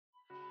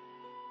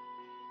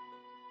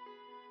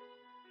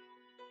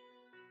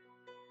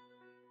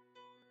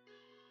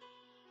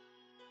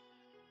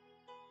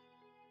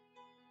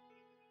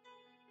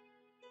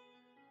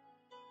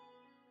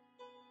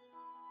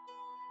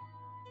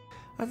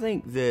I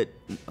think that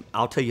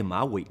I'll tell you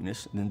my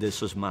weakness, and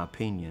this is my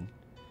opinion,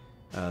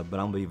 but I'm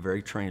going to be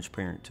very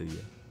transparent to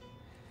you.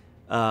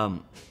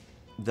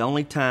 The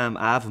only time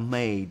I've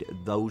made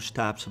those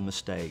types of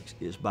mistakes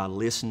is by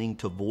listening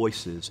to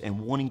voices and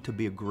wanting to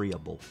be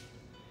agreeable.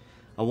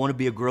 I want to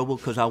be agreeable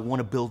because I want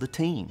to build a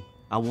team.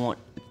 I want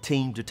a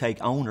team to take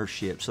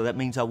ownership. So that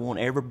means I want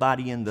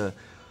everybody in the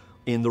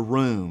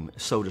room,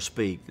 so to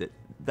speak,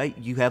 that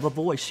you have a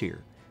voice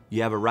here.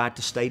 You have a right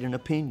to state an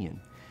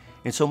opinion.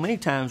 And so many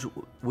times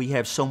we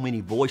have so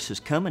many voices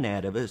coming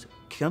at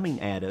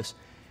us,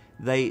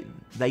 they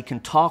can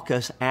talk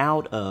us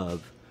out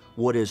of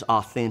what is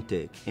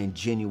authentic and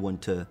genuine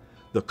to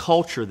the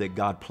culture that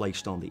God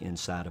placed on the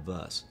inside of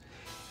us.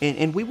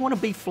 And we want to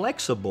be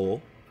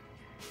flexible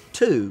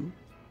too.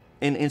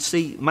 And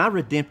see, my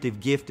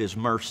redemptive gift is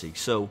mercy.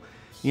 So,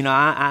 you know,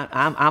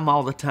 I'm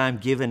all the time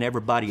giving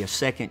everybody a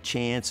second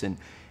chance and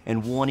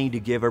wanting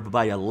to give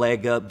everybody a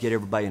leg up, get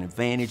everybody an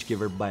advantage,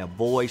 give everybody a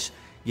voice,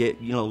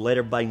 let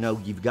everybody know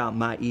you've got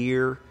my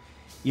ear.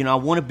 You know, I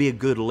want to be a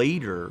good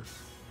leader,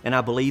 and I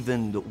believe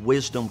in the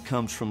wisdom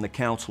comes from the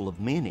counsel of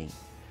many.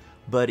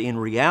 But in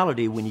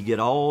reality, when you get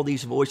all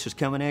these voices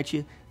coming at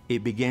you,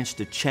 it begins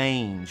to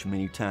change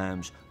many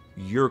times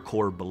your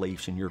core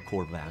beliefs and your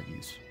core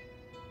values.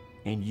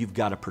 And you've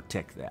got to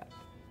protect that.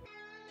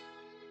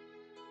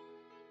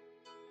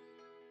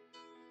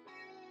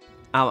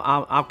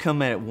 I'll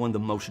come at it. One of the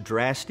most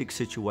drastic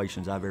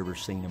situations I've ever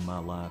seen in my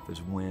life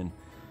is when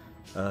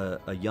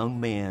a young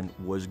man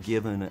was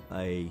given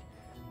a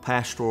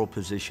pastoral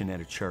position at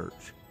a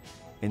church.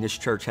 And this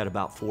church had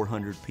about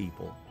 400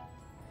 people.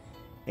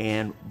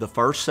 And the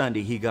first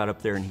Sunday he got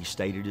up there and he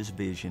stated his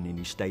vision and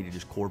he stated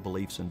his core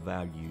beliefs and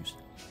values.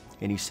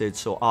 And he said,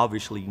 so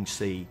obviously you can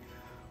see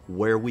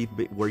where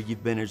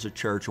you've been as a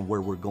church and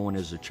where we're going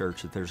as a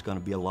church, that there's going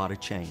to be a lot of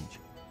change.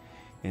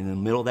 And in the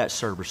middle of that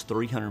service,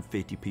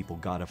 350 people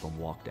got up and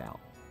walked out.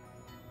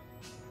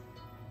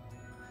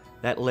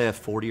 That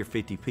left 40 or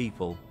 50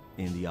 people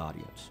in the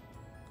audience.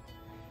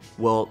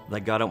 Well, they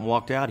got up and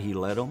walked out. He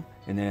led them.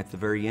 And then at the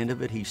very end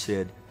of it, he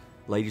said,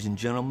 ladies and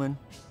gentlemen,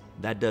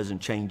 that doesn't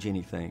change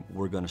anything.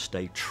 We're going to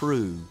stay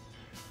true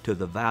to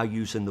the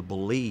values and the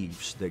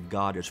beliefs that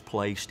God has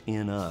placed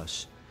in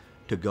us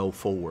to go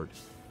forward.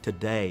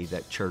 Today,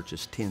 that church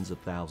is tens of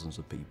thousands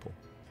of people.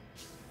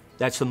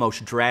 That's the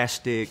most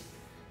drastic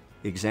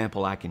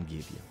example I can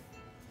give you.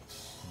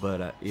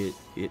 But it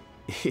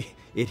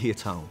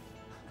hits home.